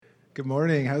Good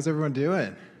morning. How's everyone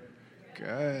doing?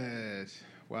 Good.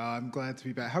 Well, I'm glad to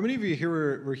be back. How many of you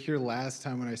here were here last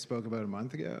time when I spoke about a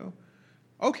month ago?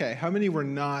 Okay. How many were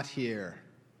not here?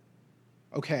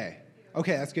 Okay,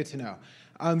 that's good to know.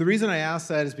 The reason I asked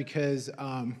that is because,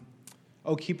 can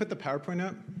you put the PowerPoint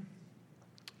up?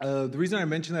 The reason I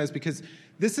mentioned that is because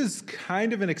this is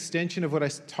kind of an extension of what I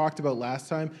talked about last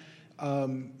time.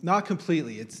 Not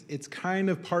completely. It's kind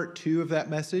of part 2 of that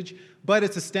message, but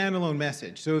it's a standalone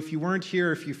message. So if you weren't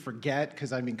here, if you forget, because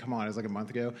come on, it was like a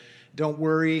month ago, don't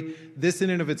worry. This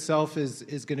in and of itself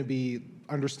is going to be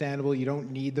understandable. You don't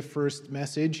need the first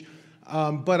message.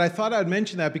 But I thought I'd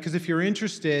mention that because if you're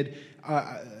interested,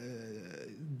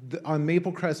 on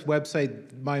Maplecrest's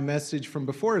website, my message from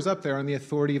before is up there on the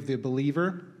authority of the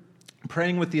believer,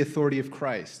 praying with the authority of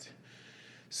Christ.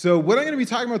 So what I'm going to be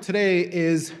talking about today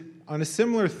is on a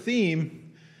similar theme,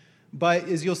 but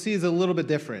as you'll see, is a little bit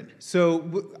different.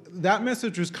 So that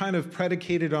message was kind of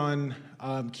predicated on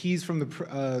keys from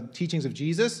the teachings of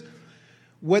Jesus.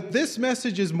 What this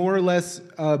message is more or less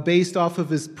based off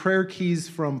of is prayer keys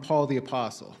from Paul the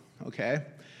Apostle, okay?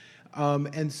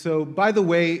 And so, by the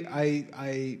way,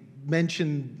 I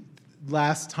mentioned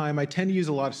last time, I tend to use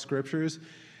a lot of scriptures.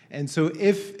 And so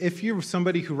if you're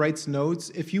somebody who writes notes,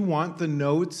 if you want the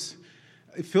notes,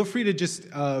 feel free to just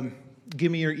give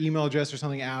me your email address or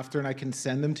something after, and I can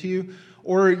send them to you.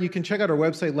 Or you can check out our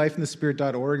website,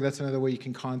 lifeinthespirit.org. That's another way you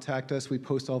can contact us. We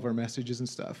post all of our messages and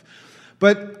stuff.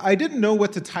 But I didn't know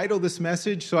what to title this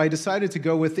message, so I decided to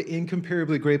go with the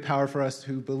incomparably great power for us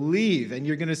who believe. And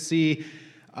you're going to see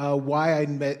why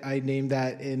I named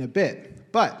that in a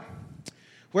bit. But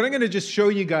what I'm going to just show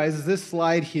you guys is this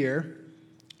slide here,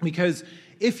 because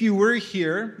if you were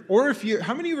here, or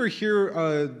how many were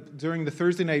here during the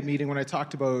Thursday night meeting when I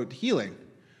talked about healing?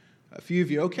 A few of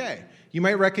you, okay. You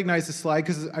might recognize the slide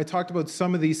because I talked about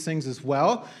some of these things as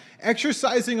well.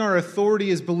 Exercising our authority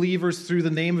as believers through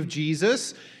the name of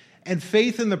Jesus and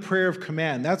faith in the prayer of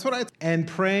command. That's what and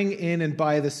praying in and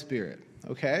by the Spirit,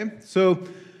 okay? So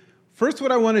first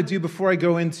what I want to do before I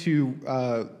go into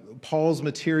Paul's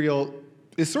material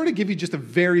is sort of give you just a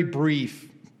very brief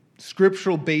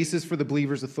scriptural basis for the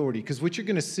believer's authority, because what you're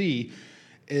going to see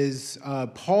is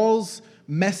Paul's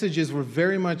messages were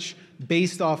very much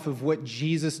based off of what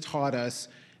Jesus taught us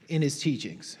in his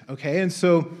teachings, okay? And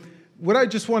so what I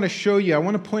just want to show you, I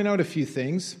want to point out a few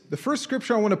things. The first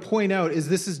scripture I want to point out is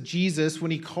this is Jesus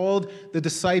when he called the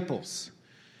disciples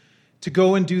to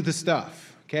go and do the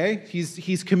stuff, okay?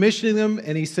 He's commissioning them,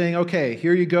 and he's saying, okay,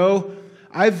 here you go.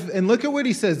 And look at what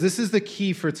he says. This is the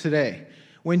key for today.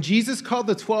 When Jesus called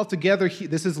the 12 together,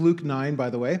 this is Luke 9, by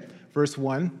the way, verse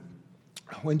 1.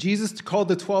 When Jesus called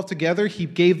the 12 together, he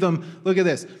gave them, look at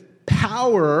this,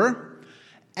 power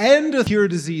and to cure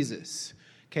diseases.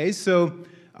 Okay, so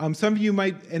some of you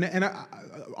might,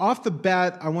 off the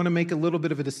bat, I want to make a little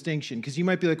bit of a distinction, because you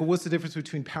might be like, well, what's the difference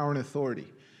between power and authority?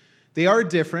 They are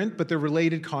different, but they're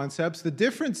related concepts. The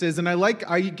difference is, and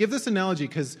I give this analogy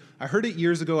because I heard it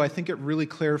years ago, I think it really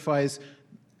clarifies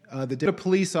the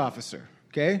police officer.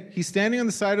 Okay, he's standing on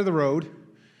the side of the road,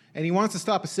 and he wants to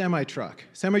stop a semi-truck.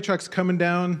 Semi-truck's coming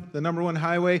down the number 1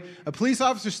 highway. A police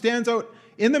officer stands out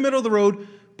in the middle of the road,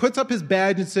 puts up his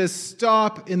badge, and says,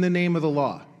 "Stop in the name of the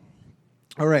law."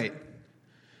 All right.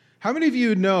 How many of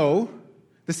you know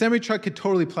the semi-truck could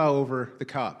totally plow over the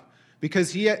cop?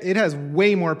 Because it has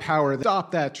way more power than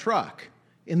stop that truck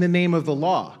in the name of the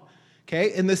law.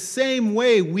 Okay? In the same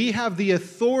way, we have the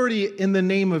authority in the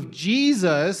name of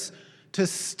Jesus to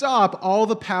stop all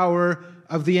the power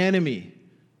of the enemy.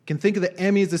 You can think of the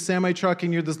enemy as a semi-truck,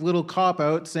 and you're this little cop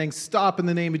out saying, stop in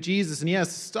the name of Jesus, and he has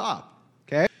to stop,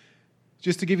 okay?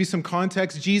 Just to give you some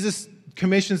context, Jesus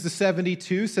commissions the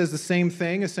 72, says the same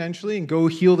thing, essentially, and go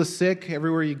heal the sick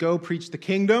everywhere you go, preach the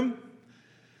kingdom.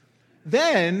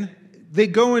 Then they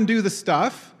go and do the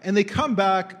stuff, and they come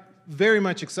back very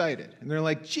much excited. And they're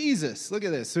like, Jesus, look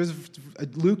at this. There's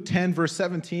Luke 10, verse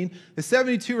 17. The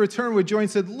 72 returned with joy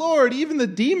and said, Lord, even the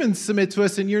demons submit to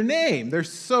us in your name. They're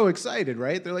so excited,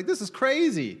 right? They're like, this is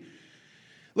crazy.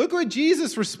 Look what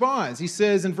Jesus responds. He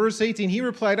says in verse 18, he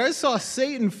replied, I saw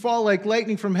Satan fall like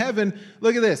lightning from heaven.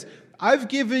 Look at this. I've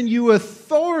given you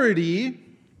authority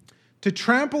to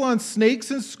trample on snakes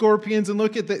and scorpions. And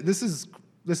look at this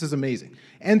is amazing.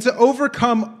 And to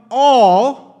overcome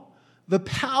all the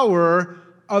power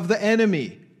of the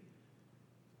enemy.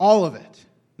 All of it.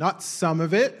 Not some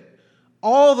of it.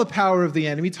 All the power of the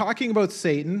enemy. Talking about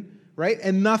Satan, right?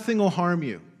 And nothing will harm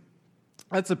you.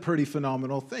 That's a pretty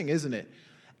phenomenal thing, isn't it?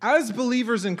 As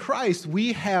believers in Christ,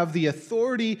 we have the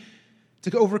authority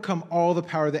to overcome all the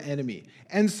power of the enemy.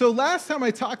 And so last time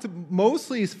I talked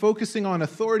mostly focusing on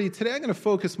authority. Today I'm going to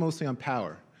focus mostly on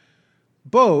power.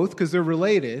 Both, because they're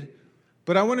related.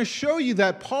 But I want to show you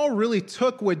that Paul really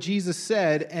took what Jesus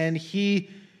said and he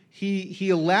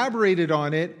elaborated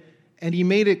on it, and he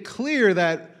made it clear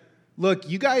that, look,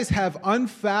 you guys have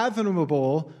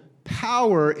unfathomable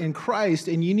power in Christ,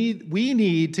 and we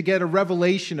need to get a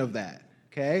revelation of that,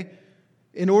 okay?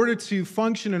 In order to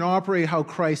function and operate how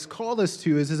Christ called us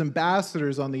to as his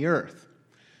ambassadors on the earth.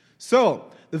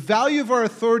 So, the value of our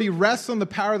authority rests on the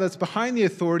power that's behind the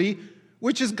authority,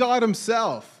 which is God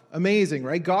himself. Amazing,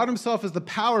 right? God himself is the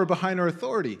power behind our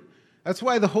authority. That's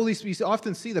why you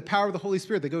often see the power of the Holy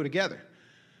Spirit, they go together.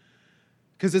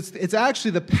 Because it's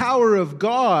actually the power of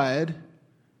God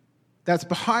that's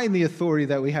behind the authority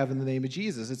that we have in the name of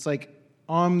Jesus. It's like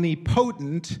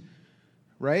omnipotent,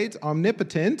 right?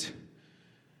 Omnipotent.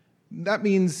 That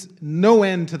means no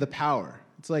end to the power.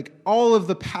 It's like all of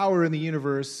the power in the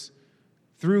universe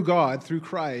through God, through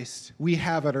Christ, we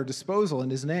have at our disposal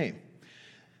in his name.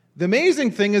 The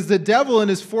amazing thing is the devil and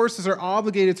his forces are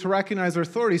obligated to recognize our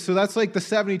authority. So that's like the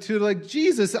 72, like,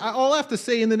 Jesus, all I have to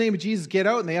say in the name of Jesus, get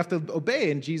out, and they have to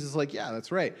obey. And Jesus is like, yeah,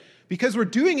 that's right. Because we're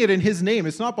doing it in his name.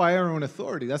 It's not by our own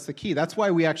authority. That's the key. That's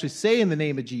why we actually say in the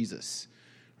name of Jesus,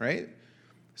 right?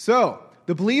 So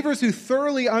the believers who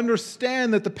thoroughly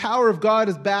understand that the power of God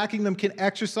is backing them can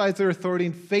exercise their authority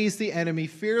and face the enemy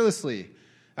fearlessly.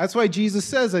 That's why Jesus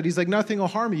says that. He's like, nothing will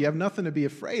harm you. You have nothing to be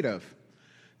afraid of.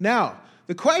 Now,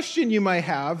 the question you might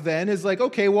have then is like,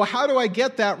 okay, well, how do I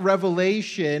get that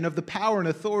revelation of the power and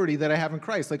authority that I have in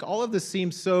Christ? Like, all of this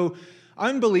seems so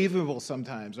unbelievable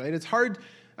sometimes, right? It's hard.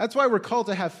 That's why we're called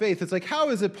to have faith. It's like, how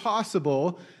is it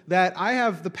possible that I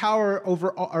have the power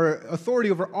over, or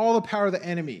authority over all the power of the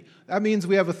enemy? That means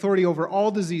we have authority over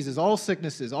all diseases, all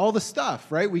sicknesses, all the stuff,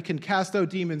 right? We can cast out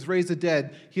demons, raise the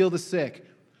dead, heal the sick.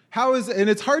 And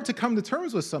it's hard to come to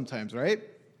terms with sometimes, right?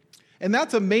 And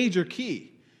that's a major key.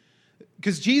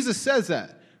 Because Jesus says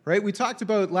that, right? We talked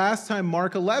about last time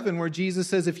Mark 11, where Jesus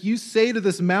says, if you say to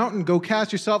this mountain, go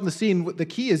cast yourself in the sea, and the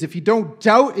key is if you don't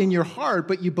doubt in your heart,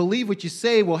 but you believe what you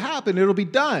say will happen, it'll be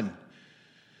done.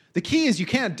 The key is you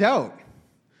can't doubt.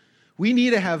 We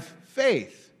need to have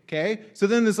faith, okay? So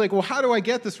then it's like, well, how do I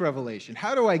get this revelation?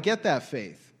 How do I get that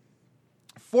faith?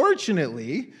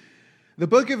 Fortunately, the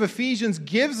book of Ephesians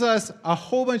gives us a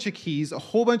whole bunch of keys, a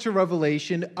whole bunch of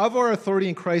revelation of our authority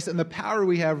in Christ and the power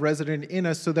we have resident in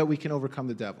us so that we can overcome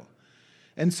the devil.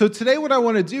 And so today what I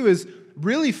want to do is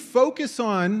really focus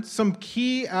on some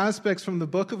key aspects from the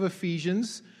book of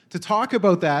Ephesians to talk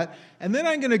about that. And then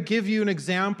I'm going to give you an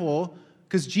example,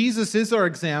 because Jesus is our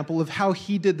example of how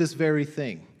he did this very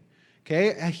thing.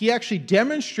 Okay? He actually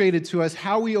demonstrated to us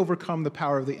how we overcome the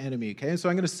power of the enemy. Okay? And so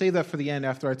I'm going to save that for the end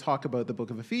after I talk about the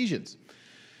book of Ephesians.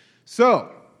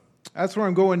 So, that's where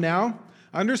I'm going now.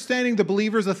 Understanding the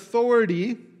believer's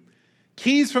authority,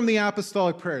 keys from the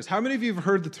apostolic prayers. How many of you have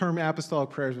heard the term apostolic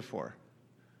prayers before?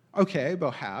 Okay,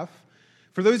 about half.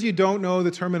 For those of you who don't know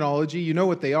the terminology, you know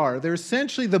what they are. They're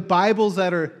essentially the prayers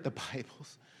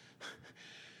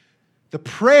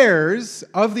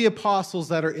of the apostles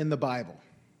that are in the Bible.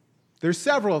 There's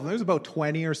several of them. There's about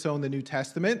 20 or so in the New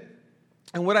Testament.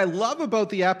 And what I love about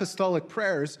the apostolic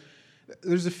prayers,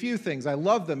 there's a few things. I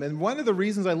love them. And one of the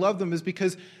reasons I love them is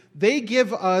because they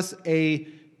give us a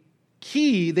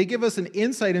key, they give us an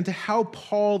insight into how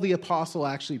Paul the apostle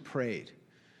actually prayed.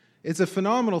 It's a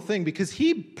phenomenal thing because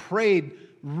he prayed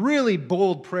really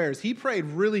bold prayers. He prayed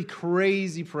really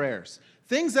crazy prayers.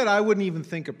 Things that I wouldn't even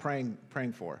think of praying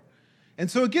for. And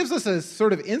so it gives us a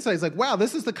sort of insight. It's like, wow,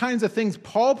 this is the kinds of things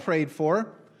Paul prayed for.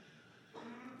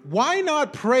 Why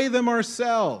not pray them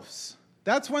ourselves?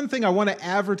 That's one thing I want to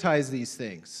advertise these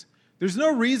things. There's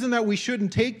no reason that we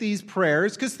shouldn't take these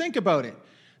prayers, because think about it.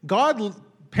 God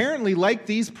apparently liked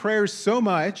these prayers so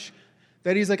much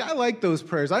that he's like, I like those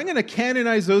prayers. I'm going to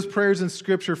canonize those prayers in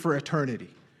Scripture for eternity.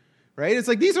 Right? It's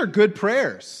like, these are good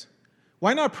prayers.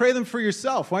 Why not pray them for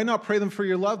yourself? Why not pray them for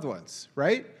your loved ones?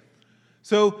 Right?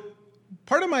 So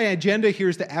part of my agenda here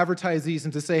is to advertise these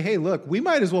and to say, hey, look, we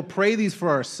might as well pray these for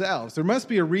ourselves. There must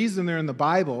be a reason they're in the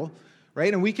Bible,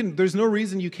 right? And there's no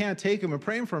reason you can't take them and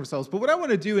pray them for ourselves. But what I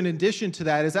want to do in addition to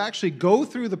that is actually go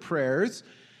through the prayers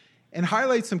and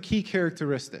highlight some key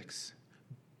characteristics,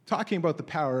 talking about the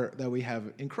power that we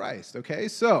have in Christ, okay?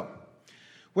 So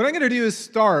what I'm going to do is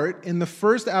start in the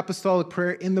first apostolic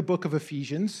prayer in the book of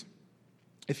Ephesians.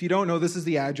 If you don't know, this is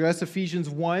the address, Ephesians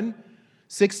 1,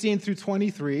 16 through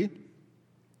 23.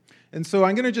 And so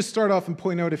I'm going to just start off and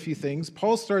point out a few things.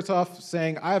 Paul starts off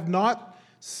saying, I have not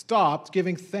stopped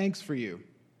giving thanks for you,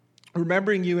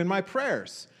 remembering you in my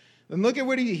prayers. And look at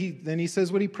what then he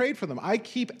says what he prayed for them. I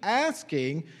keep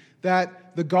asking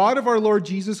that the God of our Lord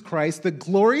Jesus Christ, the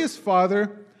glorious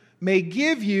Father, may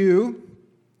give you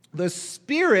the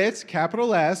Spirit,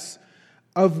 capital S,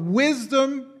 of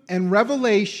wisdom and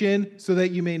revelation so that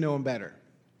you may know him better.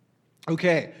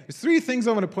 Okay, there's three things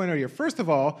I want to point out here. First of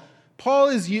all, Paul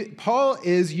is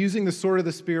using the sword of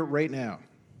the Spirit right now.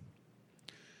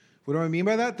 What do I mean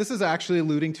by that? This is actually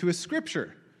alluding to a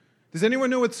scripture. Does anyone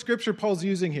know what scripture Paul's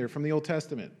using here from the Old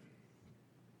Testament?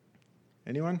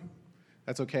 Anyone?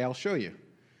 That's okay, I'll show you.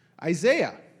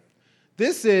 Isaiah.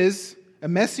 This is a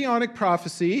messianic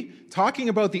prophecy talking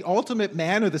about the ultimate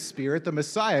man of the Spirit, the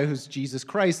Messiah, who's Jesus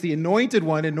Christ, the anointed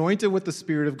one, anointed with the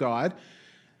Spirit of God.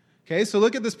 Okay, so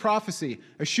look at this prophecy.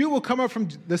 A shoot will come up from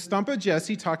the stump of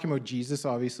Jesse, talking about Jesus,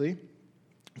 obviously.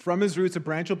 From his roots, a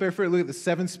branch will bear fruit. Look at the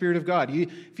seventh Spirit of God.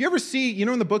 If you ever see,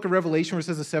 in the book of Revelation where it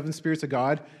says the seven spirits of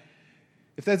God,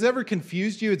 if that's ever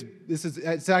confused you,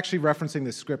 it's actually referencing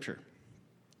this scripture.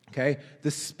 Okay?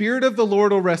 The Spirit of the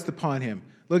Lord will rest upon him.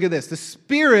 Look at this. The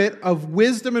Spirit of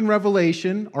wisdom and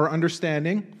revelation, or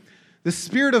understanding. The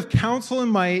Spirit of counsel and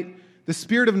might. The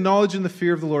Spirit of knowledge and the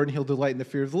fear of the Lord, and he'll delight in the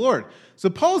fear of the Lord. So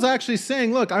Paul's actually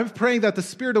saying, look, I'm praying that the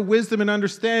Spirit of wisdom and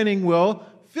understanding will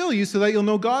fill you so that you'll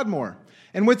know God more.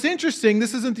 And what's interesting,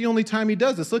 this isn't the only time he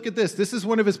does this. Look at this. This is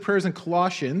one of his prayers in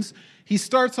Colossians. He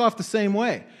starts off the same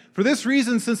way. For this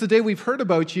reason, since the day we've heard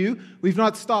about you, we've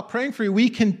not stopped praying for you. We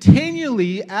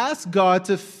continually ask God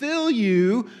to fill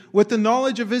you with the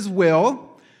knowledge of his will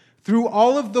through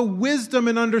all of the wisdom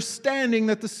and understanding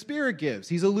that the Spirit gives.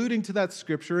 He's alluding to that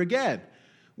scripture again.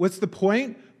 What's the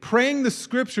point? Praying the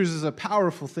scriptures is a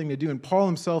powerful thing to do, and Paul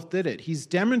himself did it. He's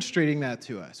demonstrating that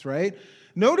to us, right?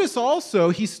 Notice also,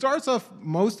 he starts off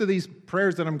most of these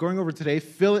prayers that I'm going over today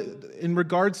in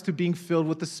regards to being filled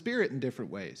with the Spirit in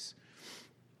different ways.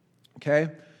 Okay?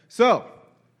 So,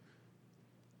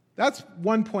 that's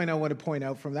one point I want to point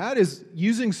out from that, is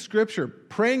using Scripture,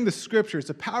 praying the Scripture. It's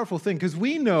a powerful thing, because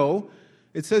we know,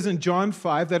 it says in John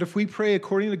 5, that if we pray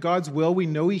according to God's will, we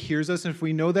know he hears us, and if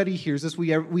we know that he hears us,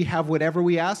 we have whatever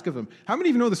we ask of him. How many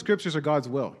of you know the Scriptures are God's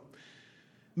will?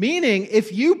 Meaning,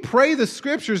 if you pray the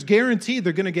Scriptures, guaranteed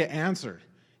they're going to get answered.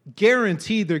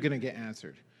 Guaranteed they're going to get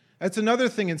answered. That's another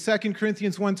thing in 2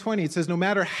 Corinthians 1:20. It says, no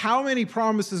matter how many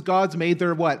promises God's made,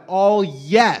 they're what? All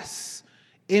yes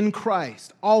in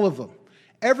Christ. All of them.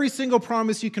 Every single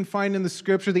promise you can find in the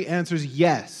Scripture, the answer is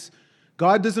yes.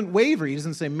 God doesn't waver. He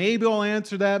doesn't say, maybe I'll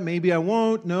answer that, maybe I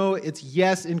won't. No, it's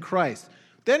yes in Christ.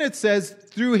 Then it says,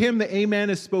 through him the amen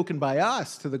is spoken by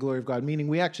us to the glory of God, meaning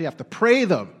we actually have to pray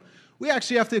them. We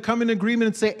actually have to come in agreement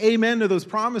and say amen to those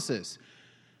promises.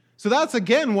 So that's,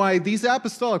 again, why these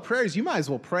apostolic prayers, you might as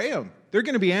well pray them. They're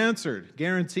going to be answered,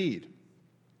 guaranteed.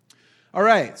 All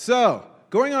right, so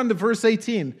going on to verse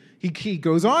 18, he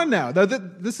goes on now.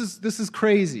 This is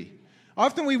crazy.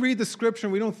 Often we read the Scripture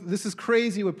and this is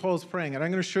crazy what Paul's praying, and I'm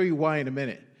going to show you why in a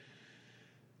minute.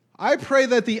 I pray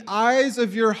that the eyes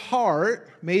of your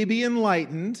heart may be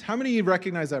enlightened. How many of you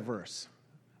recognize that verse?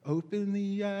 Open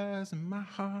the eyes of my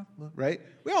heart, right?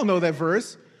 We all know that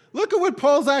verse. Look at what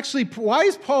why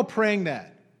is Paul praying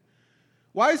that?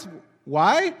 Why?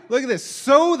 Look at this.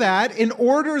 So that, in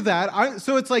order that,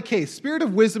 so it's like, hey, Spirit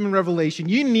of wisdom and revelation,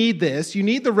 you need this. You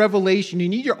need the revelation. You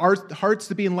need your hearts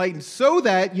to be enlightened so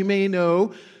that you may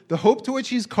know the hope to which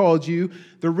he's called you,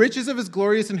 the riches of his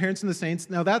glorious inheritance in the saints.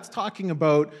 Now that's talking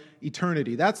about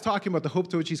eternity. That's talking about the hope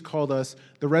to which he's called us,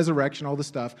 the resurrection, all the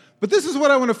stuff. But this is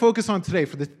what I want to focus on today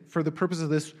for the purpose of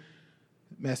this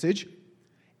message.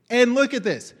 And look at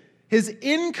this. His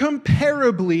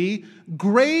incomparably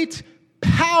great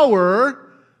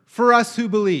power for us who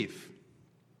believe.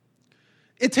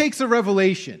 It takes a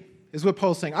revelation, is what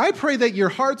Paul's saying. I pray that your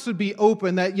hearts would be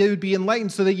open, that you would be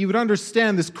enlightened so that you would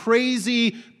understand this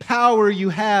crazy power you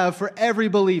have for every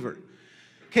believer.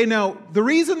 Okay, now, the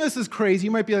reason this is crazy,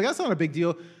 you might be like, that's not a big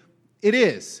deal. It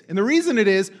is. And the reason it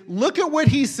is, look at what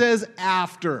he says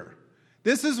after.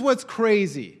 This is what's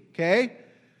crazy, okay?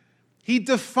 He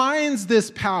defines this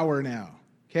power now,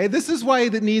 okay? This is why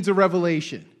it needs a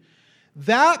revelation.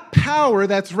 That power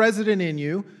that's resident in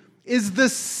you is the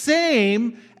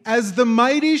same as the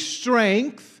mighty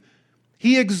strength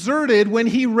he exerted when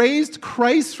he raised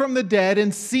Christ from the dead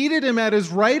and seated him at his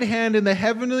right hand in the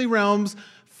heavenly realms,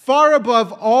 far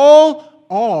above all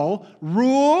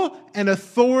rule and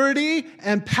authority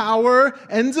and power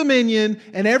and dominion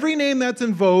and every name that's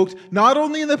invoked, not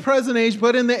only in the present age,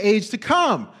 but in the age to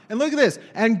come. And look at this.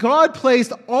 And God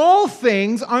placed all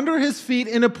things under his feet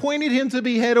and appointed him to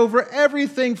be head over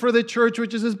everything for the church,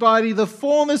 which is his body, the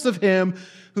fullness of him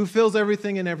who fills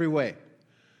everything in every way.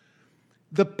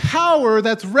 the power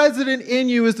that's resident in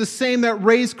you is the same that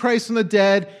raised Christ from the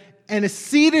dead and has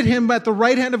seated him at the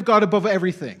right hand of God above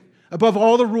everything, above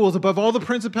all the rules, above all the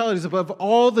principalities, above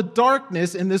all the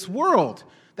darkness in this world.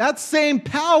 That same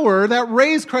power that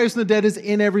raised Christ from the dead is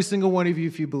in every single one of you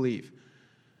if you believe.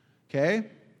 Okay?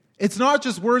 It's not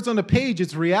just words on a page,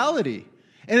 it's reality.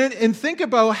 And think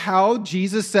about how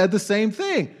Jesus said the same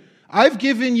thing. I've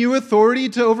given you authority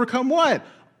to overcome what?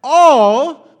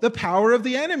 All the power of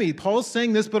the enemy. Paul's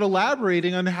saying this, but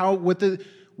elaborating on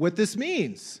what this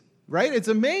means. Right? It's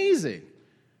amazing.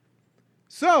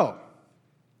 So,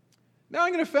 now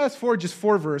I'm going to fast forward just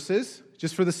 4 verses,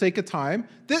 just for the sake of time.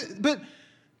 But,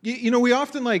 we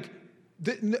often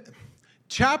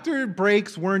chapter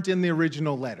breaks weren't in the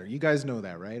original letter. You guys know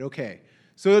that, right? Okay.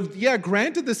 So, yeah,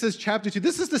 granted this is chapter 2.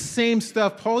 This is the same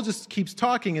stuff. Paul just keeps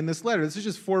talking in this letter. This is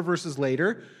just 4 verses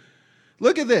later.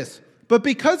 Look at this. But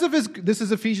because of this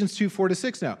is Ephesians 2,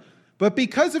 4-6 now. But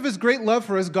because of his great love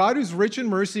for us, God, who's rich in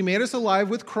mercy, made us alive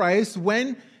with Christ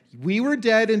when we were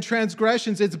dead in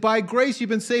transgressions. It's by grace you've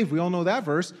been saved. We all know that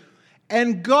verse.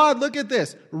 And God, look at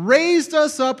this, raised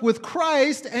us up with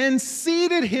Christ and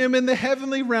seated him in the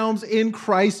heavenly realms in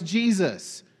Christ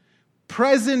Jesus.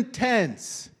 Present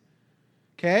tense.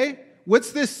 Okay?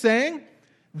 What's this saying?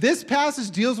 This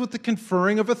passage deals with the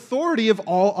conferring of authority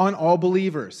on all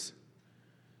believers.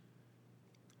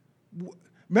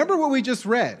 Remember what we just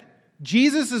read.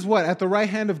 Jesus is what? At the right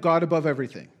hand of God above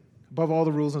everything. Above all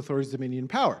the rules, authorities, dominion, and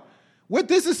power. What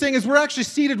this is saying is we're actually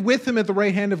seated with him at the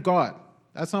right hand of God.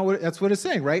 That's what it's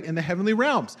saying, right? In the heavenly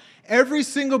realms. Every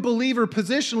single believer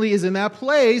positionally is in that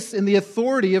place in the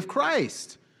authority of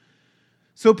Christ.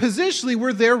 So positionally,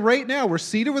 we're there right now. We're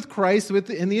seated with Christ with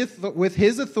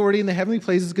his authority in the heavenly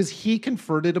places because he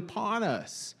conferred it upon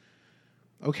us.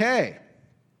 Okay.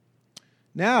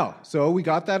 Now, so we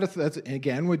got that. That's,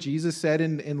 again, what Jesus said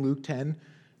in Luke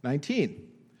 10:19.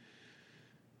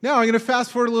 Now, I'm going to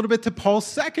fast forward a little bit to Paul's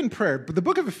second prayer. But the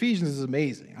book of Ephesians is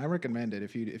amazing. I recommend it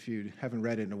if you haven't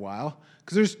read it in a while.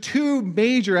 Because there's 2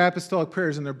 major apostolic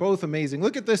prayers, and they're both amazing.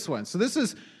 Look at this one. So this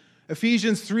is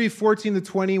Ephesians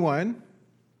 3:14-21.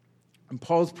 And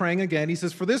Paul's praying again. He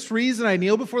says, "For this reason I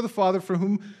kneel before the Father, from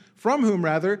whom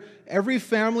every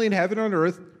family in heaven and on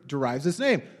earth derives its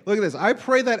name." Look at this. "I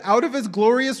pray that out of his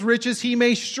glorious riches he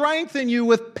may strengthen you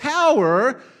with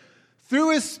power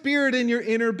through his Spirit in your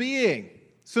inner being."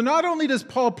 So not only does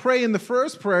Paul pray in the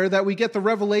first prayer that we get the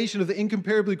revelation of the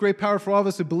incomparably great power for all of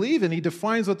us who believe, and he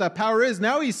defines what that power is.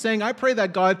 Now he's saying, I pray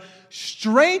that God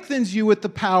strengthens you with the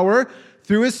power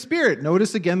through his Spirit.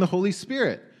 Notice again the Holy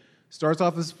Spirit. Starts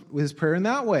off with his prayer in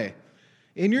that way.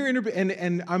 In your inner,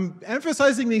 and I'm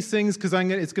emphasizing these things because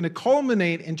it's going to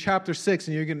culminate in chapter 6,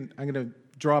 and I'm going to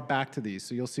draw back to these,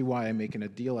 so you'll see why I'm making a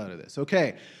deal out of this.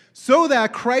 Okay, so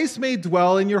that Christ may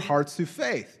dwell in your hearts through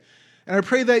faith. And I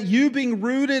pray that you, being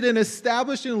rooted and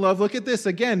established in love, look at this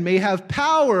again, may have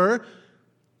power,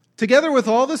 together with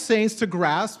all the saints, to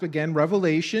grasp, again,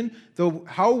 revelation,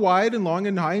 how wide and long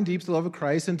and high and deep is the love of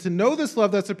Christ, and to know this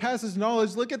love that surpasses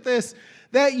knowledge, look at this,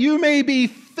 that you may be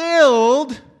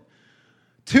filled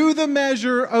to the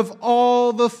measure of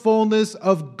all the fullness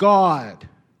of God.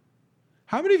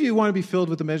 How many of you want to be filled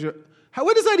with the measure?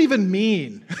 What does that even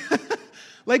mean?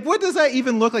 What does that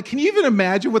even look like? Can you even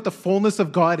imagine what the fullness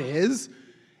of God is?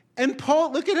 And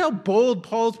Paul, look at how bold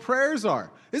Paul's prayers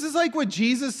are. This is like what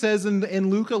Jesus says in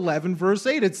Luke 11, verse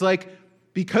 8. It's like,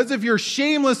 because of your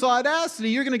shameless audacity,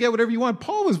 you're going to get whatever you want.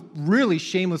 Paul was really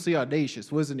shamelessly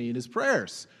audacious, wasn't he, in his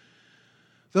prayers?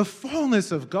 The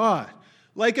fullness of God.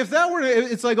 If that were,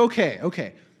 it's like,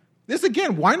 okay. This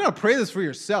again, why not pray this for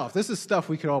yourself? This is stuff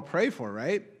we could all pray for,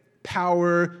 right?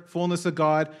 Power, fullness of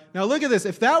God. Now look at this.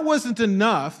 If that wasn't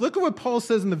enough, look at what Paul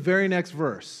says in the very next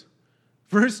verse.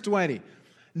 Verse 20.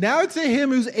 Now to him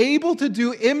who's able to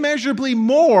do immeasurably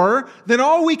more than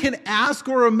all we can ask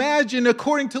or imagine,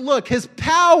 according to, his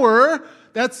power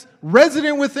that's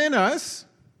resident within us.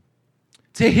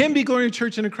 To him be glory in the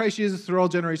church and in Christ Jesus through all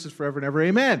generations forever and ever.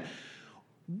 Amen.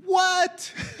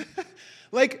 What?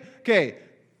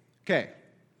 Okay.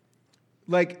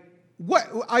 What?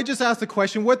 I just asked the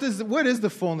question, what is the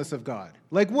fullness of God?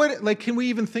 Can we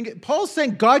even think? Paul's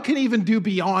saying God can even do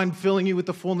beyond filling you with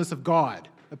the fullness of God,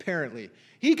 apparently.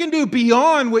 He can do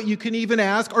beyond what you can even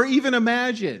ask or even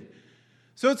imagine.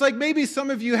 So it's like maybe some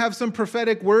of you have some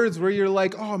prophetic words where you're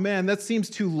like, oh man, that seems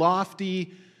too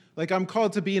lofty. I'm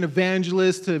called to be an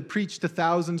evangelist, to preach to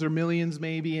thousands or millions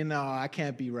maybe, and no, I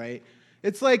can't be right.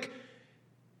 It's like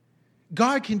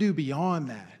God can do beyond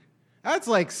that.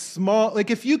 That's small.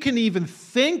 If you can even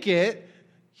think it,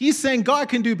 he's saying God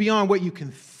can do beyond what you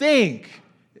can think.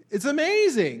 It's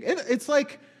amazing. It's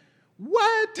like,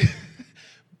 what?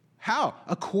 How?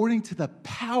 According to the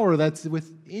power that's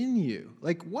within you.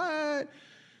 Like, what?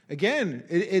 Again,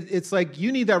 it's like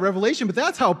you need that revelation, but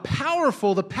that's how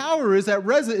powerful the power is that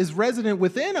is resident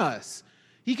within us.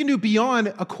 He can do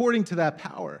beyond according to that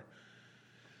power.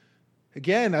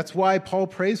 Again, that's why Paul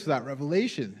prays for that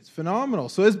revelation. It's phenomenal.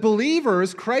 So as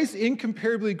believers, Christ's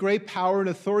incomparably great power and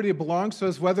authority belongs to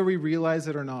us whether we realize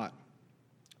it or not.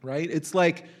 Right? It's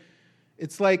like,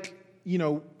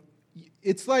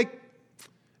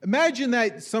 imagine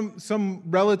that some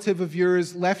relative of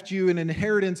yours left you an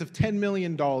inheritance of $10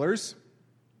 million,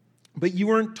 but you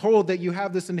weren't told that you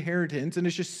have this inheritance and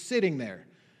it's just sitting there.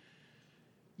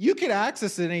 You could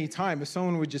access it at any time if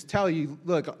someone would just tell you,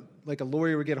 look, like a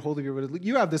lawyer would get a hold of you,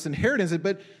 you have this inheritance,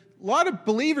 but a lot of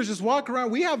believers just walk around,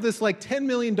 we have this like $10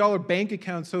 million bank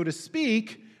account, so to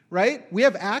speak, right? We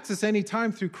have access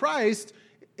anytime through Christ.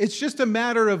 It's just a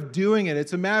matter of doing it.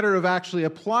 It's a matter of actually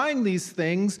applying these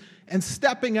things and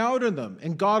stepping out of them,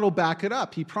 and God will back it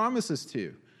up. He promises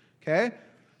to, okay?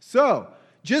 So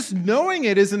just knowing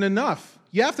it isn't enough.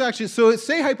 You have to actually, so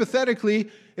say hypothetically,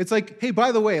 it's like, hey,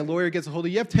 by the way, a lawyer gets a hold of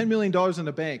you, you have $10 million in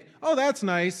the bank. Oh, that's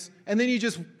nice. And then you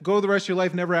just go the rest of your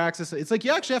life, never access it. It's like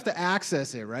you actually have to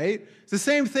access it, right? It's the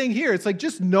same thing here. It's like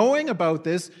just knowing about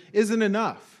this isn't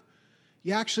enough.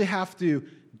 You actually have to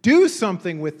do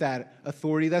something with that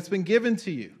authority that's been given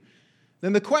to you.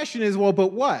 Then the question is, well,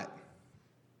 but what?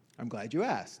 I'm glad you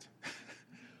asked.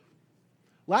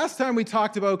 Last time we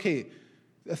talked about, okay,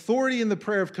 authority in the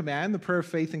prayer of command, the prayer of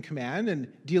faith and command,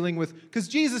 and dealing with, because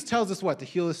Jesus tells us what? To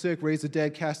heal the sick, raise the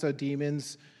dead, cast out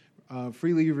demons,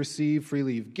 freely you receive,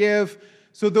 freely you give.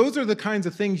 So those are the kinds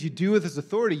of things you do with this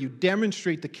authority. You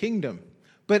demonstrate the kingdom.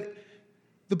 But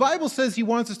the Bible says he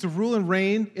wants us to rule and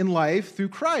reign in life through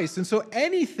Christ. And so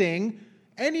anything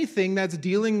that's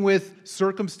dealing with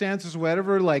circumstances or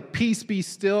whatever, like peace be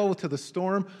still to the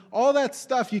storm, all that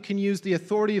stuff, you can use the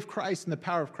authority of Christ and the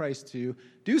power of Christ to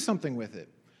do something with it.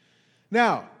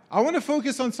 Now, I want to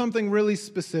focus on something really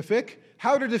specific,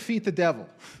 how to defeat the devil.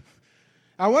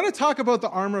 I want to talk about the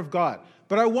armor of God,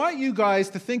 but I want you guys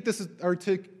to think this is, or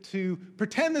to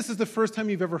pretend this is the first time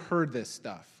you've ever heard this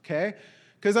stuff, okay?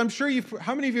 Because I'm sure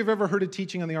how many of you have ever heard a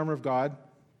teaching on the armor of God?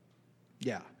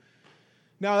 Yeah.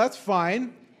 Now, that's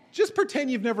fine. Just pretend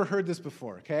you've never heard this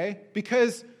before, okay?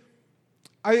 Because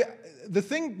the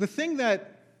thing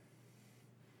that,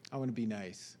 I want to be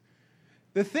nice.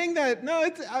 The thing that, no,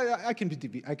 I can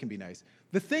be nice.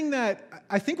 The thing that,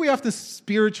 I think we have to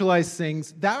spiritualize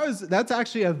things, that's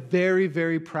actually a very,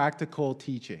 very practical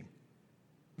teaching.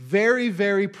 Very,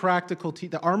 very practical teaching.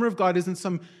 The armor of God isn't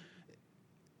some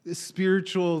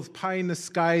spiritual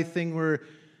pie-in-the-sky thing where,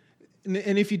 and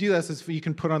if you do that, you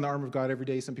can put on the armor of God every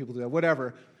day. Some people do that,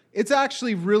 whatever. It's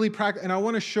actually really practical, and I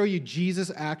want to show you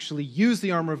Jesus actually used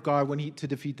the armor of God to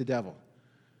defeat the devil.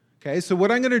 Okay, so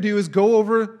what I'm going to do is go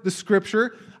over the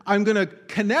scripture. I'm going to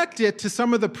connect it to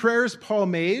some of the prayers Paul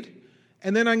made,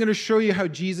 and then I'm going to show you how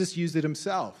Jesus used it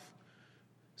himself.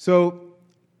 So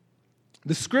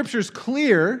the scripture's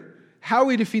clear how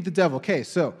we defeat the devil. Okay,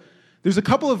 so there's a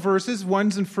couple of verses.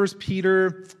 One's in 1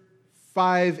 Peter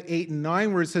 5, 8, and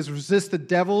 9, where it says, resist the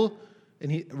devil,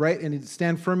 and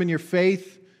stand firm in your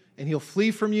faith, and he'll flee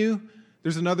from you.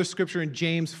 There's another scripture in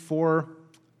James 4,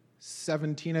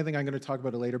 17. I think I'm going to talk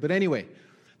about it later. But anyway,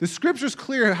 the scripture's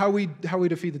clear how we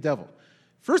defeat the devil.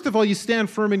 First of all, you stand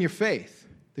firm in your faith,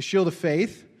 the shield of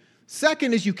faith.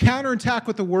 Second is you counterattack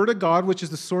with the word of God, which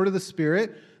is the sword of the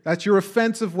Spirit. That's your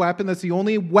offensive weapon. That's the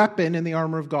only weapon in the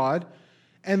armor of God.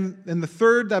 And the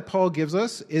third that Paul gives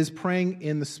us is praying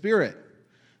in the Spirit.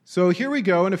 So here we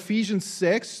go in Ephesians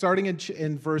 6, starting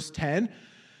in verse 10.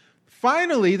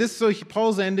 Finally,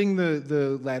 Paul's ending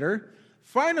the letter.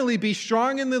 Finally, be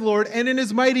strong in the Lord and in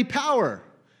his mighty power.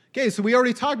 Okay, so we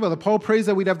already talked about that. Paul prays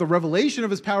that we'd have the revelation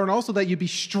of his power and also that you'd be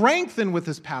strengthened with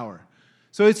his power.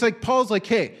 So it's like Paul's like,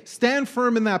 hey, stand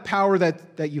firm in that power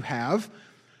that you have.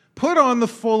 Put on the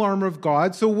full armor of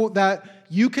God so that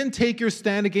you can take your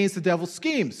stand against the devil's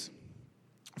schemes.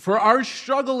 For our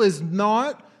struggle is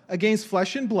not against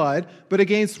flesh and blood, but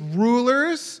against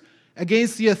rulers,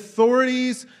 against the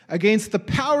authorities, against the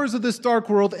powers of this dark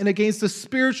world, and against the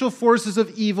spiritual forces of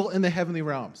evil in the heavenly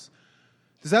realms.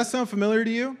 Does that sound familiar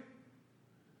to you?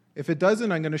 If it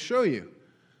doesn't, I'm going to show you.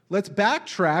 Let's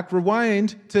backtrack,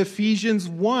 rewind to Ephesians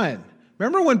 1.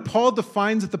 Remember when Paul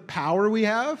defines the power we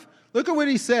have? Look at what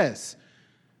he says.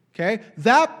 Okay?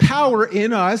 That power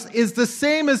in us is the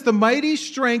same as the mighty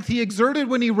strength he exerted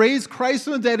when he raised Christ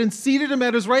from the dead and seated him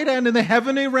at his right hand in the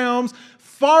heavenly realms,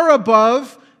 far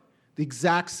above the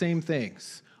exact same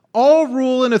things. All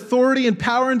rule and authority and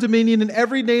power and dominion and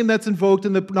every name that's invoked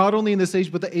not only in this age,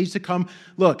 but the age to come.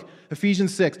 Look,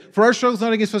 Ephesians 6. For our struggle is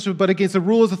not against flesh, but against the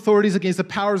rulers, authorities, against the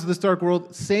powers of this dark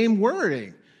world. Same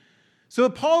wording. So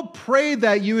Paul prayed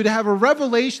that you would have a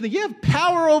revelation that you have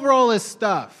power over all this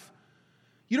stuff.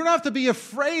 You don't have to be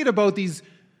afraid about these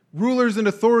rulers and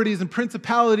authorities and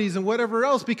principalities and whatever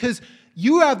else, because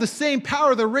you have the same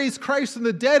power that raised Christ from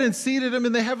the dead and seated him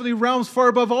in the heavenly realms far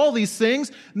above all these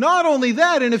things. Not only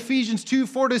that, in Ephesians 2,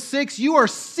 4-6, you are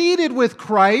seated with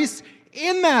Christ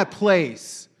in that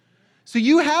place. So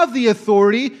you have the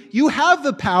authority, you have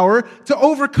the power to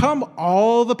overcome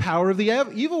all the power of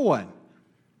the evil one.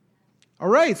 All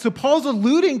right, so Paul's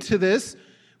alluding to this,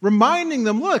 reminding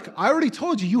them, look, I already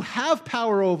told you, you have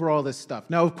power over all this stuff.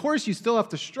 Now, of course, you still have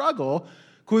to struggle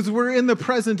because we're in the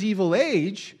present evil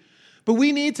age. But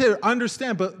we need to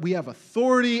understand, but we have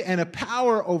authority and a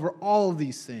power over all of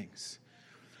these things.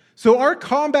 So our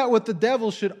combat with the devil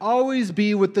should always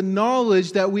be with the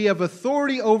knowledge that we have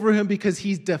authority over him because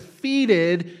he's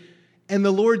defeated and the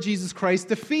Lord Jesus Christ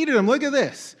defeated him. Look at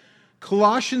this.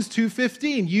 Colossians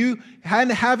 2:15. You,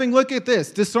 having, look at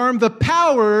this, disarmed the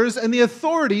powers and the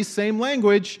authorities, same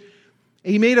language.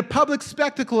 He made a public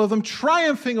spectacle of them,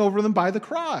 triumphing over them by the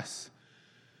cross.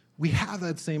 We have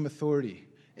that same authority.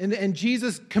 And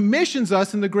Jesus commissions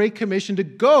us in the Great Commission to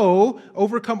go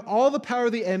overcome all the power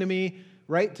of the enemy,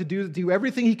 right? To do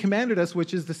everything he commanded us,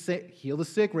 which is to heal the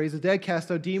sick, raise the dead, cast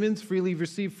out demons, freely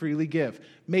receive, freely give.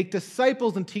 Make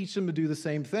disciples and teach them to do the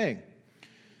same thing.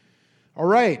 All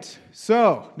right,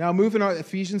 so now moving on,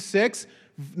 Ephesians 6.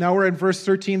 Now we're in verse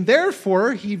 13.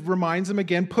 Therefore, he reminds them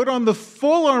again, put on the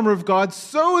full armor of God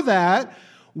so that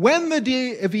when the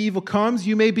day of evil comes,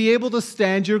 you may be able to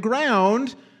stand your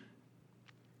ground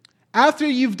after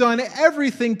you've done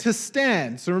everything to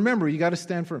stand. So remember, you got to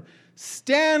stand firm.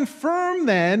 Stand firm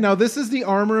then. Now this is the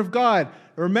armor of God.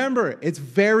 Remember, it's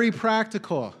very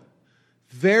practical.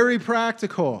 Very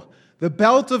practical. The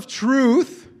belt of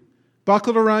truth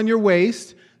buckled around your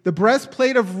waist, the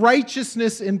breastplate of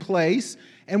righteousness in place,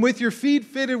 and with your feet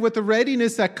fitted with the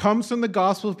readiness that comes from the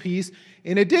gospel of peace.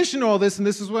 In addition to all this, and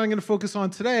this is what I'm going to focus on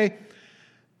today,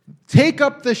 take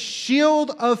up the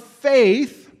shield of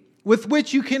faith with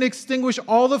which you can extinguish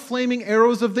all the flaming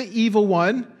arrows of the evil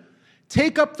one.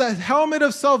 Take up the helmet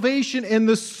of salvation and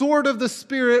the sword of the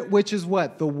Spirit, which is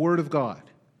what? The Word of God.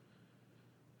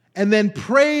 And then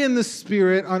pray in the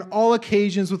Spirit on all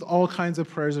occasions with all kinds of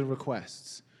prayers and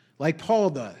requests, like Paul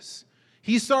does.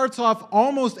 He starts off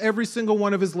almost every single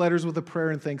one of his letters with a prayer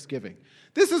and thanksgiving.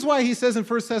 This is why he says in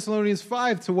 1 Thessalonians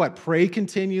 5 to what? Pray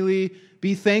continually,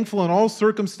 be thankful in all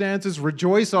circumstances,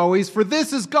 rejoice always, for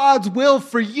this is God's will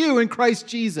for you in Christ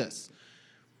Jesus.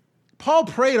 Paul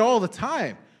prayed all the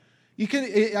time.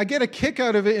 I get a kick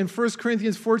out of it in 1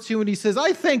 Corinthians 14 when he says,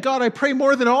 I thank God I pray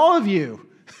more than all of you.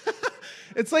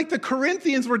 It's like the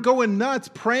Corinthians were going nuts,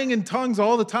 praying in tongues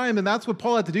all the time, and that's what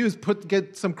Paul had to do is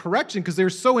get some correction because they were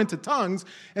so into tongues.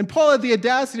 And Paul had the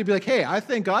audacity to be like, hey, I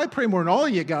thank God I pray more than all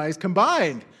of you guys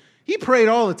combined. He prayed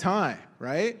all the time,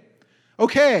 right?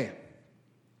 Okay,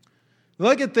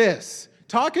 look at this.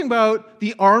 Talking about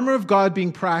the armor of God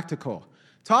being practical.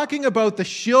 Talking about the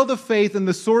shield of faith and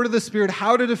the sword of the Spirit,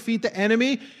 how to defeat the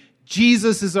enemy.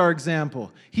 Jesus is our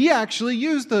example. He actually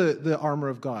used the armor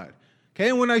of God. Okay,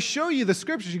 and when I show you the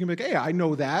scriptures, you can be like, hey, I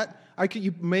know that.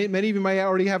 Many of you might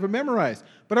already have it memorized.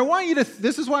 But I want you to,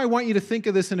 this is why I want you to think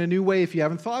of this in a new way if you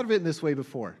haven't thought of it in this way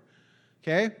before.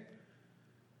 Okay?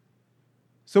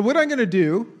 So what I'm going to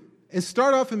do is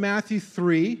start off in Matthew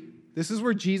 3. This is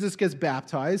where Jesus gets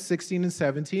baptized, 16 and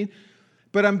 17.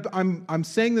 But I'm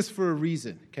saying this for a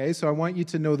reason. Okay, so I want you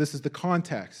to know this is the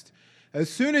context. As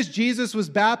soon as Jesus was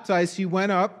baptized, he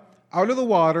went up out of the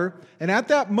water, and at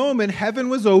that moment, heaven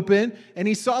was open, and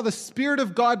he saw the Spirit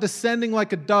of God descending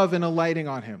like a dove and alighting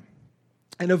on him.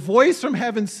 And a voice from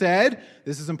heaven said,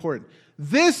 this is important,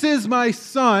 this is my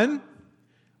Son,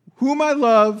 whom I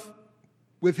love,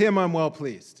 with him I'm well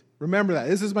pleased. Remember that,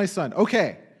 this is my Son.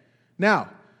 Okay, now,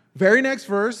 very next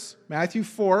verse, Matthew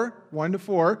 4,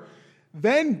 1-4,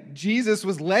 then Jesus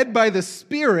was led by the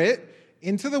Spirit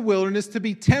into the wilderness to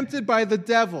be tempted by the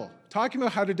devil. Talking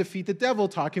about how to defeat the devil,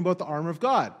 talking about the armor of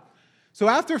God. So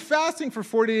after fasting for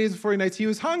 40 days and 40 nights, he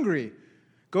was hungry.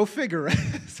 Go figure.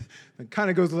 It kind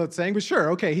of goes without saying, but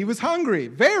sure, okay, he was hungry.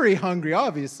 Very hungry,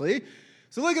 obviously.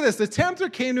 So look at this. The tempter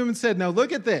came to him and said, now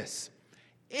look at this.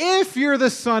 If you're the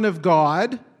Son of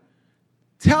God,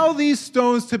 tell these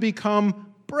stones to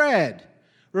become bread.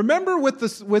 Remember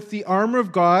with the armor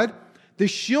of God, the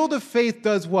shield of faith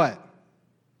does what?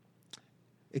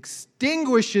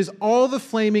 Extinguishes all the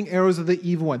flaming arrows of the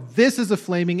evil one. This is a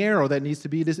flaming arrow that needs to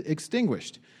be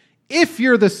extinguished. If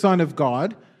you're the Son of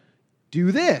God,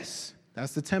 do this.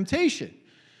 That's the temptation.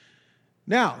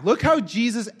 Now, look how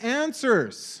Jesus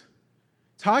answers,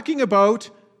 talking about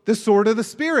the sword of the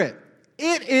Spirit.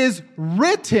 It is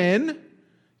written,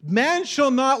 man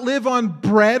shall not live on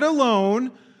bread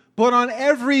alone, but on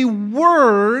every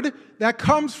word that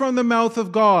comes from the mouth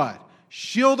of God.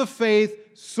 Shield of faith,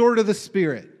 sword of the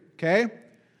Spirit. Okay?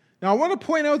 Now, I want to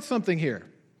point out something here.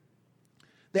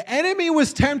 The enemy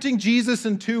was tempting Jesus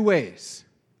in two ways.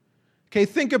 Okay,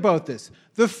 think about this.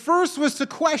 The first was to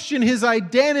question his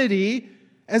identity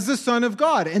as the Son of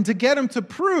God and to get him to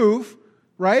prove,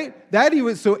 right, that he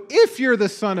was. So if you're the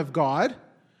Son of God,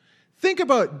 think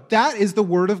about that is the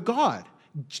Word of God.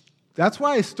 That's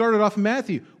why I started off in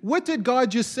Matthew. What did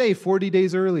God just say 40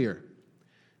 days earlier?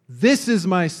 This is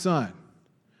my Son.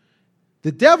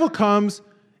 The devil comes,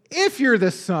 if you're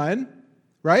the Son,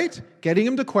 right? Getting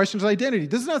him to question his identity.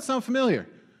 Does not sound familiar.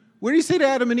 What did he say to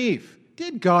Adam and Eve?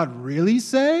 Did God really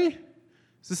say?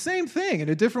 It's the same thing in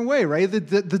a different way, right?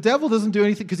 The devil doesn't do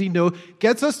anything because he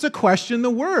gets us to question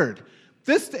the Word.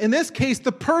 In this case,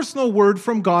 the personal word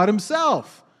from God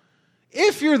himself.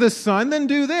 If you're the Son, then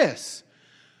do this.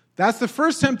 That's the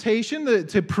first temptation,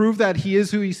 to prove that he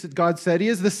is who God said he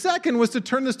is. The second was to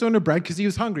turn the stone to bread because he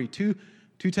was hungry. Two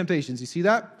temptations. You see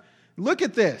that? Look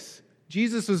at this.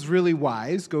 Jesus was really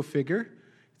wise, go figure.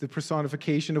 The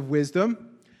personification of wisdom.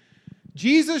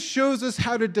 Jesus shows us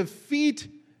how to defeat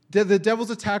the devil's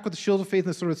attack with the shield of faith and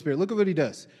the sword of the Spirit. Look at what he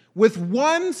does. With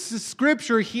one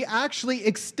scripture, he actually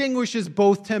extinguishes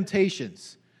both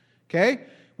temptations. Okay?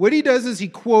 What he does is he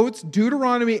quotes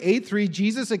Deuteronomy 8:3.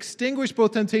 Jesus extinguished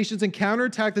both temptations and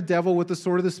counterattacked the devil with the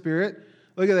sword of the Spirit.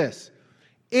 Look at this.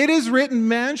 It is written,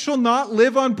 man shall not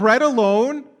live on bread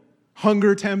alone,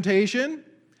 hunger temptation,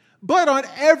 but on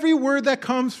every word that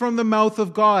comes from the mouth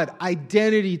of God,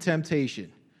 identity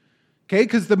temptation. Okay,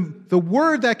 because the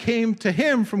word that came to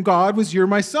him from God was, you're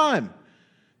my son.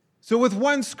 So with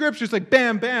one scripture, it's like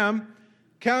bam, bam,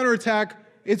 counterattack.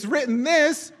 It's written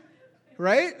this,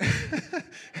 right?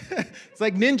 It's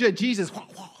like ninja Jesus.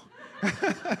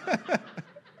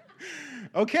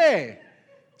 Okay,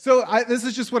 so this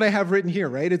is just what I have written here,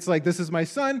 right? It's like, this is my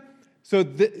son. So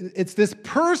it's this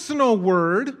personal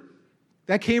word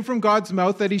that came from God's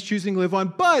mouth that he's choosing to live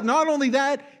on. But not only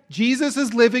that, Jesus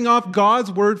is living off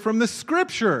God's word from the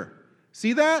scripture.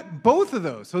 See that? Both of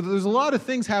those. So there's a lot of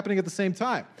things happening at the same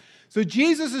time. So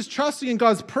Jesus is trusting in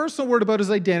God's personal word about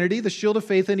his identity, the shield of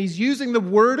faith, and he's using the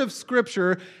word of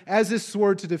scripture as his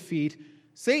sword to defeat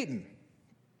Satan.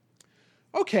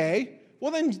 Okay,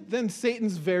 well then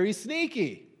Satan's very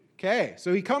sneaky. Okay,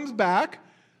 so he comes back.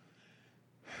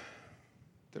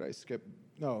 Did I skip?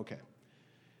 No, okay.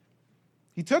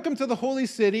 He took him to the holy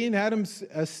city and had him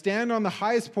stand on the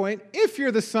highest point. If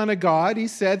you're the Son of God, he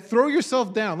said, throw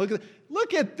yourself down.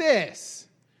 Look at this.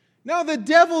 Now the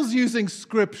devil's using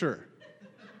scripture.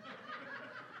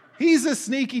 He's a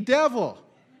sneaky devil.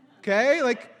 Okay?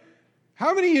 Like,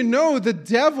 how many of you know the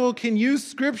devil can use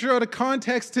scripture out of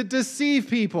context to deceive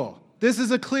people? This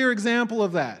is a clear example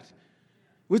of that.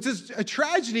 Which is a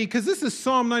tragedy because this is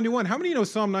Psalm 91. How many of you know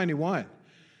Psalm 91?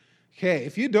 Okay,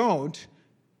 if you don't,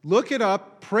 look it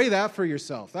up, pray that for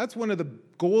yourself. That's one of the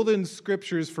golden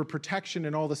scriptures for protection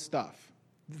and all this stuff.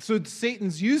 So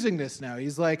Satan's using this now.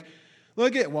 He's like,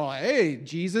 hey,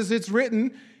 Jesus, it's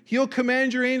written, he'll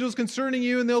command your angels concerning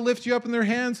you, and they'll lift you up in their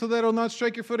hands so that it'll not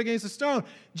strike your foot against a stone.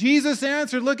 Jesus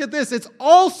answered, look at this. It's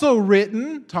also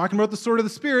written, talking about the sword of the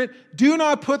Spirit, do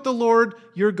not put the Lord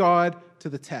your God to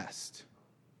the test.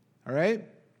 All right?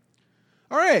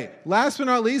 All right, last but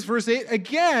not least, verse 8.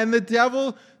 Again, the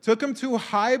devil took him to a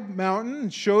high mountain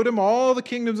and showed him all the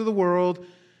kingdoms of the world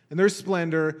and their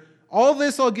splendor. All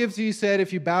this I'll give to you, he said,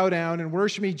 if you bow down and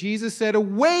worship me. Jesus said,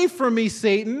 away from me,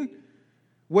 Satan.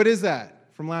 What is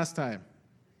that from last time?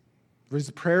 There's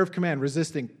a prayer of command,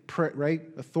 resisting, right?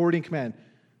 Authority and command.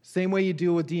 Same way you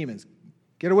deal with demons.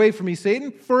 Get away from me,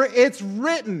 Satan, for it's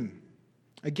written.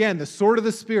 Again, the sword of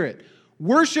the Spirit.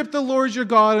 Worship the Lord your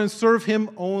God and serve him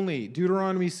only.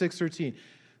 Deuteronomy 6:13.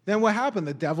 Then what happened?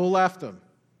 The devil left him.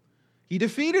 He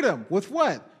defeated him with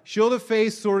what? Shield of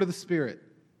faith, sword of the Spirit.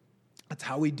 That's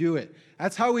how we do it.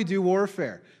 That's how we do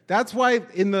warfare. That's why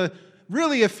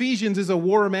really Ephesians is a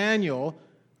war manual,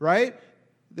 right?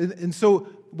 And so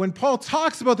when Paul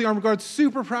talks about the armor of God,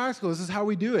 super practical. This is how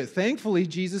we do it. Thankfully,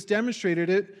 Jesus demonstrated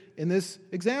it in this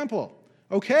example.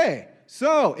 Okay,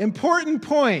 so important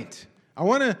point. I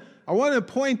want to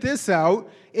point this out.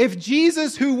 If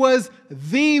Jesus, who was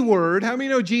the Word, how many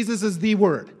know Jesus is the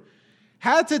Word,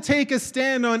 had to take a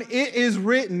stand on it is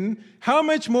written, how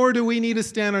much more do we need to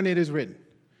stand on it is written?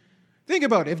 Think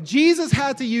about it. If Jesus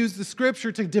had to use the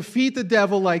scripture to defeat the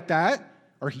devil like that,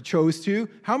 or he chose to,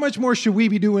 how much more should we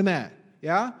be doing that?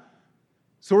 Yeah?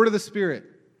 Sword of the Spirit.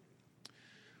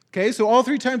 Okay, so all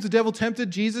 3 times the devil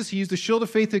tempted Jesus, he used the shield of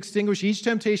faith to extinguish each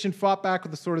temptation, fought back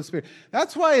with the sword of the Spirit.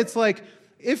 That's why it's like,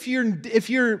 if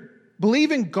you're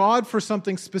believing God for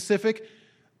something specific,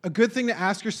 a good thing to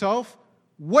ask yourself,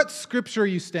 what scripture are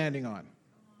you standing on?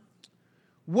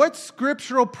 What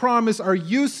scriptural promise are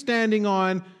you standing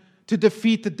on to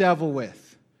defeat the devil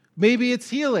with? Maybe it's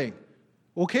healing.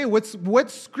 Okay, what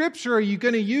scripture are you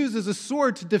going to use as a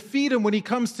sword to defeat him when he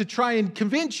comes to try and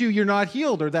convince you you're not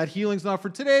healed, or that healing's not for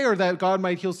today, or that God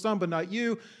might heal some but not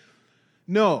you?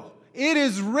 No. It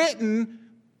is written,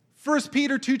 1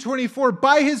 Peter 2:24,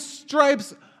 by his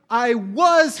stripes I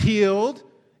was healed,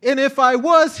 and if I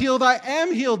was healed, I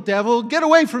am healed, devil. Get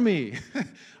away from me.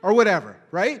 Or whatever,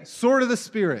 right? Sword of the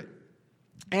Spirit.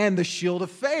 And the shield of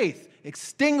faith,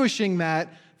 extinguishing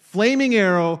that flaming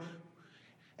arrow.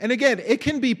 And again, it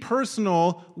can be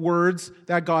personal words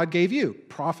that God gave you,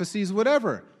 prophecies,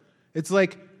 whatever. It's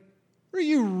like, are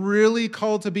you really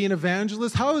called to be an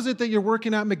evangelist? How is it that you're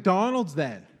working at McDonald's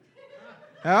then?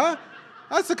 Huh?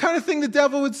 That's the kind of thing the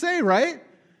devil would say, right?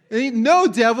 No,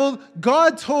 devil,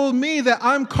 God told me that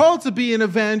I'm called to be an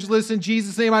evangelist in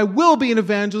Jesus' name. I will be an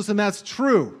evangelist, and that's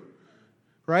true.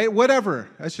 Right? Whatever.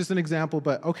 That's just an example,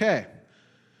 but okay.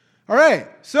 All right,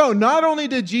 so not only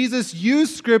did Jesus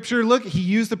use Scripture, look, he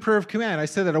used the prayer of command. I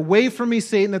said that, away from me,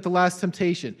 Satan, at the last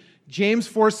temptation. James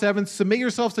 4:7, submit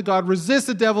yourselves to God, resist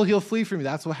the devil, he'll flee from you.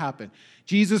 That's what happened.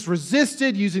 Jesus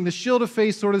resisted using the shield of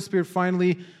faith, sword of the Spirit.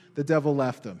 Finally, the devil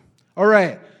left him. All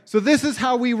right, so this is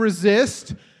how we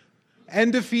resist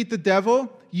and defeat the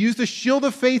devil. Use the shield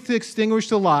of faith to extinguish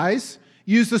the lies.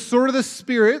 Use the sword of the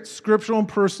Spirit, scriptural and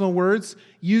personal words.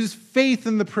 Use faith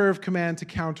in the prayer of command to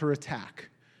counterattack.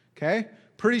 Okay?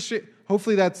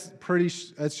 Hopefully that's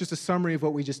just a summary of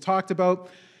what we just talked about.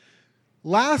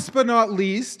 Last but not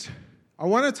least, I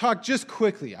want to talk just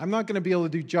quickly. I'm not going to be able to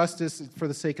do justice for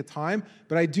the sake of time,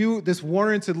 but this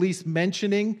warrants at least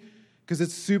mentioning because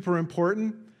it's super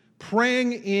important.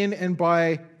 Praying in and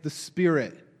by the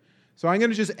Spirit. So I'm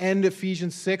going to just end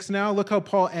Ephesians 6 now. Look how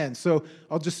Paul ends. So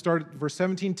I'll just start at verse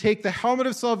 17. Take the helmet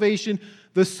of salvation,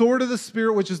 the sword of the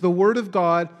Spirit, which is the word of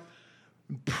God.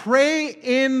 Pray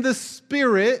in the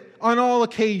Spirit on all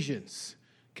occasions.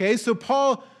 Okay, so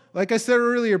Paul, like I said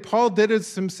earlier, Paul did it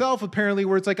himself apparently,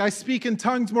 where it's like, I speak in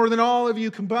tongues more than all of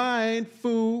you combined.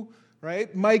 Foo,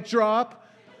 right? Mic drop.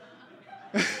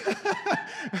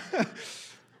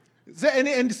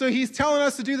 And so he's telling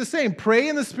us to do the same. Pray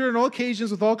in the Spirit on all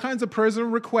occasions with all kinds of prayers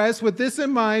and requests. With this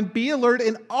in mind, be alert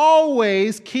and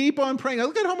always keep on praying. Now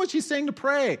look at how much he's saying to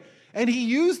pray. And he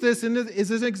used this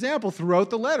as an example throughout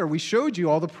the letter. We showed you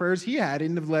all the prayers he had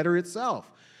in the letter itself.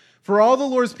 For all the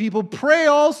Lord's people, pray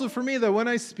also for me that when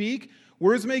I speak,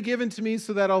 words may be given to me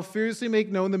so that I'll fearlessly make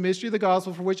known the mystery of the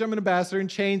gospel for which I'm an ambassador in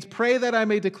chains. Pray that I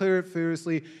may declare it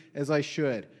fearlessly as I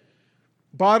should.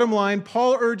 Bottom line,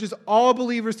 Paul urges all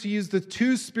believers to use the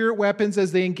 2 spirit weapons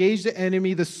as they engage the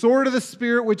enemy, the sword of the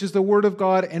Spirit, which is the word of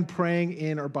God, and praying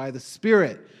in or by the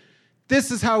Spirit.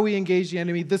 This is how we engage the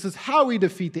enemy. This is how we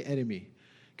defeat the enemy.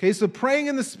 Okay, so praying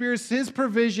in the Spirit is his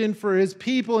provision for his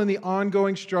people in the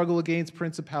ongoing struggle against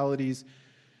principalities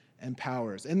and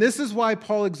powers. And this is why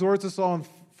Paul exhorts us all in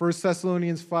 1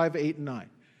 Thessalonians 5, 8, and 9.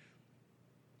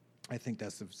 I think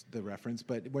that's the reference.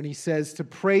 But when he says to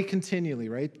pray continually,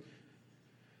 right?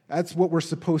 That's what we're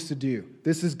supposed to do.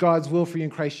 This is God's will for you in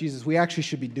Christ Jesus. We actually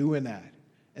should be doing that.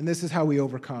 And this is how we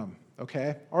overcome.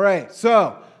 Okay? All right,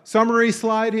 so summary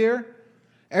slide here.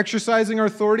 Exercising our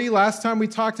authority. Last time we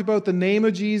talked about the name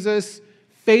of Jesus,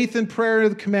 faith and prayer of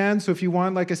the command. So if you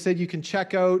want, like I said, you can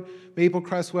check out Maple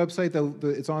Crest website.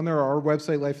 It's on there, our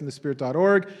website,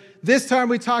 lifeinthespirit.org. This time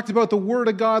we talked about the Word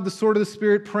of God, the sword of the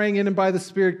Spirit, praying in and by the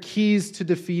Spirit, keys to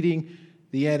defeating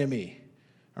the enemy.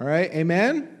 All right,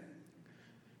 amen?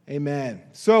 Amen.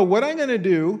 So what I'm going to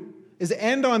do is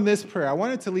end on this prayer. I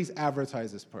wanted to at least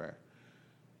advertise this prayer.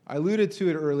 I alluded to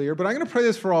it earlier, but I'm going to pray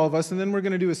this for all of us, and then we're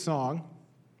going to do a song.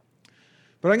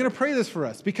 But I'm going to pray this for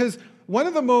us, because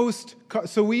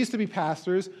so we used to be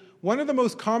pastors, one of the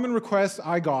most common requests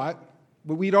I got,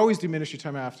 but we'd always do ministry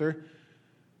time after,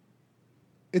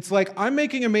 it's like, I'm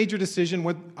making a major decision,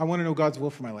 I want to know God's will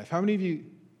for my life. How many of you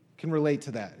can relate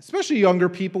to that? Especially younger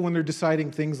people when they're deciding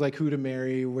things like who to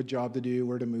marry, what job to do,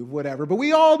 where to move, whatever. But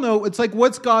we all know, it's like,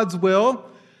 what's God's will?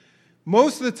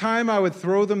 Most of the time I would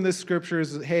throw them this scripture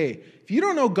as, hey, if you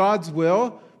don't know God's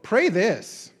will, pray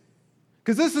this.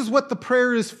 Because this is what the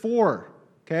prayer is for,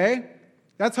 okay?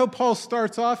 That's how Paul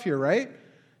starts off here, right?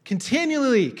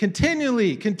 Continually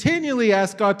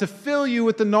ask God to fill you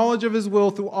with the knowledge of his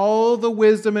will through all the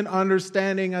wisdom and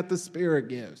understanding that the Spirit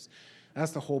gives.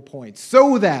 That's the whole point.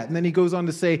 So that, and then he goes on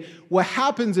to say, what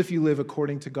happens if you live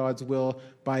according to God's will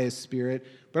by his Spirit?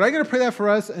 But I'm going to pray that for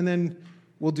us, and then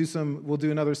we'll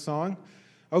do another song.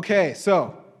 Okay,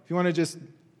 so if you want to just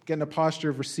get in a posture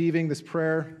of receiving this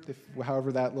prayer,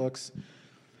 however that looks.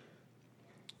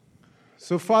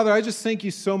 So, Father, I just thank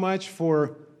you so much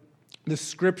for the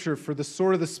Scripture, for the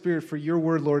sword of the Spirit, for your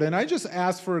word, Lord. And I just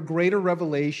ask for a greater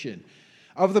revelation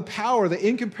of the power, the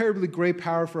incomparably great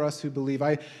power for us who believe.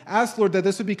 I ask, Lord, that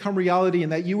this would become reality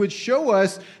and that you would show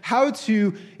us how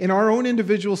to, in our own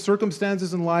individual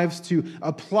circumstances and lives, to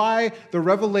apply the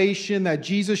revelation that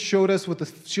Jesus showed us with the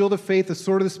shield of faith, the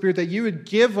sword of the Spirit, that you would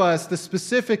give us the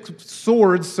specific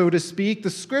swords, so to speak, the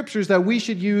scriptures that we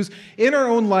should use in our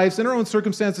own lives, in our own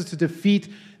circumstances to defeat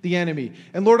the enemy.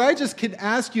 And Lord, I just can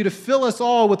ask you to fill us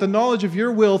all with the knowledge of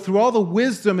your will through all the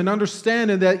wisdom and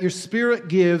understanding that your Spirit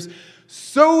gives,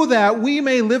 so that we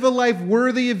may live a life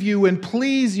worthy of you and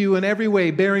please you in every way,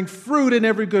 bearing fruit in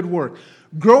every good work,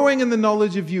 growing in the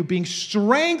knowledge of you, being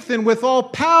strengthened with all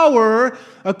power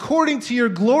according to your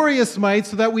glorious might,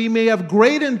 so that we may have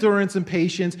great endurance and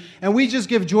patience. And we just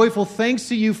give joyful thanks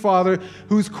to you, Father,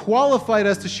 who's qualified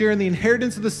us to share in the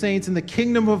inheritance of the saints in the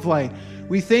kingdom of light.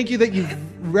 We thank you that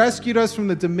you've rescued us from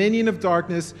the dominion of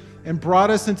darkness and brought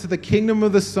us into the kingdom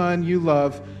of the Son you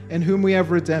love, in whom we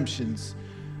have redemption,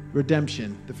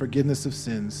 the forgiveness of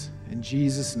sins. In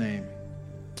Jesus' name,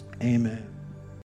 amen.